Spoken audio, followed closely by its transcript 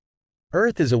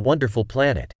Earth is a wonderful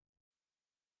planet.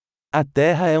 A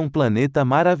Terra é um planeta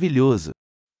maravilhoso.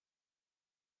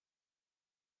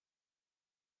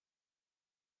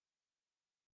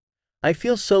 I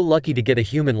feel so lucky to get a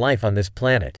human life on this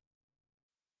planet.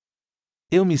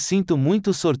 Eu me sinto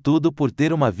muito sortudo por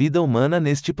ter uma vida humana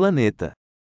neste planeta.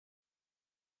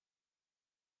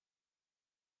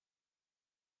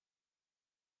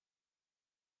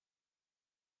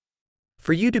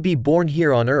 For you to be born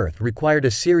here on Earth required a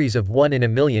series of 1 in a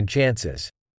million chances.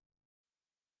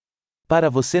 Para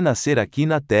você nascer aqui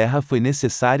na Terra foi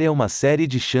necessária uma série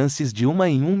de chances de 1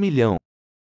 em 1 milhão.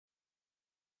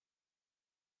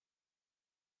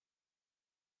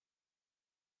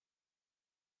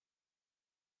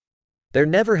 There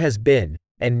never has been,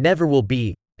 and never will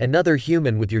be, another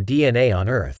human with your DNA on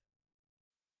Earth.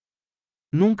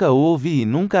 Nunca houve e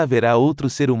nunca haverá outro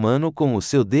ser humano com o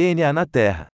seu DNA na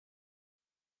Terra.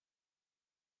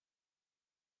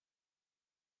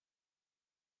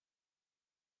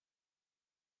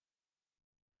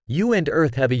 You and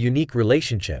Earth have a unique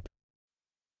relationship.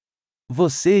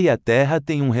 Você e a Terra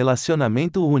têm um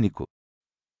relacionamento único.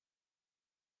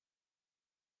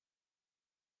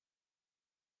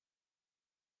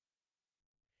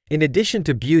 In addition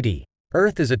to beauty,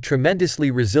 Earth is a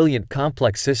tremendously resilient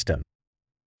complex system.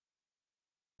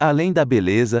 Além da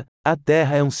beleza, a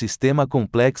Terra é um sistema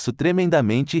complexo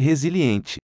tremendamente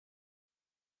resiliente.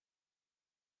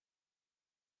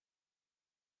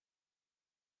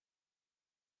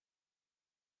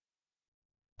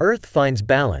 Earth finds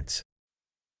balance.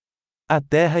 A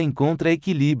Terra encontra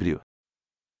equilíbrio.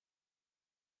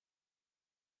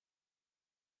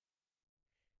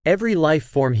 Every life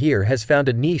form here has found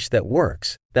a niche that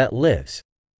works, that lives.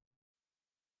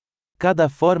 Cada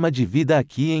forma de vida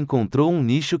aqui encontrou um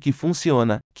nicho que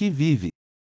funciona, que vive.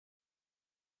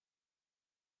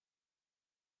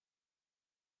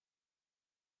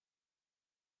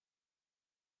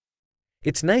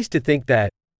 It's nice to think that,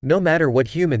 no matter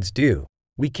what humans do,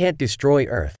 we can't destroy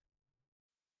Earth.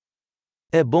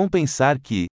 É bom pensar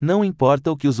que, não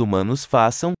importa o que os humanos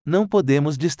façam, não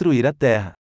podemos destruir a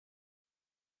Terra.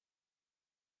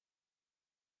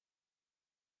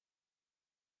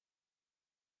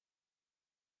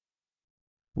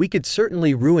 We could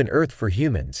certainly ruin Earth for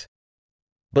humans.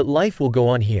 But life will go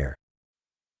on here.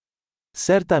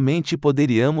 Certamente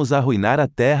poderíamos arruinar a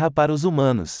Terra para os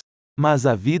humanos. Mas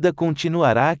a vida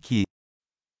continuará aqui.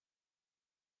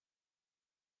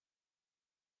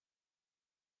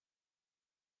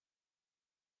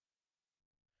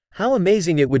 How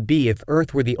amazing it would be if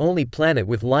Earth were the only planet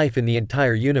with life in the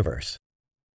entire universe.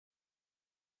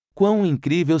 Quão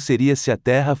incrível seria se a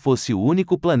Terra fosse o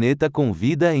único planeta com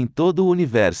vida em todo o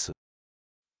universo.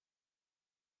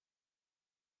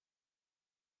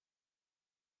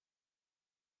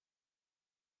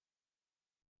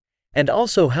 And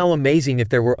also how amazing if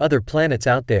there were other planets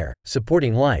out there,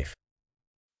 supporting life.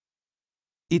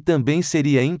 E também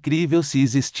seria incrível se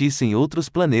existissem outros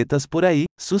planetas por aí,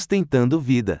 sustentando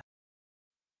vida.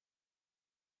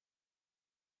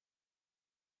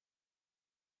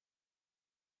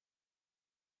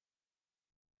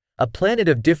 A planet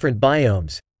of different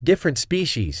biomes, different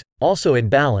species, also in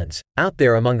balance, out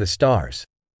there among the stars.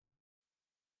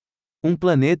 Um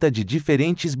planeta de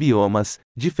diferentes biomas,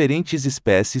 diferentes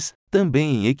espécies,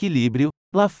 também em equilíbrio,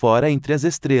 lá fora entre as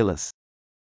estrelas.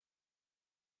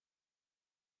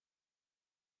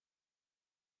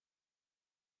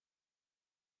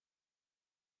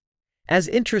 As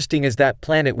interesting as that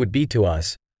planet would be to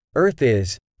us, Earth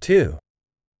is, too.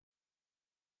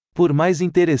 Por mais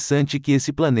interessante que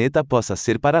esse planeta possa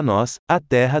ser para nós, a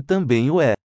Terra também o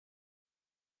é.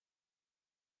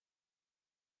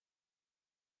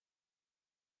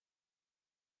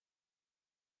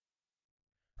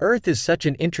 Earth is such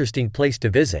an interesting place to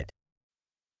visit.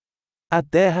 A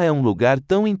Terra é um lugar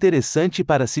tão interessante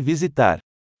para se visitar.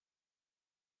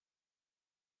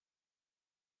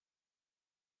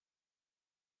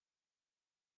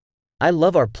 I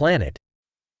love our planet.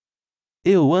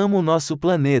 Eu amo nosso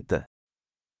planeta.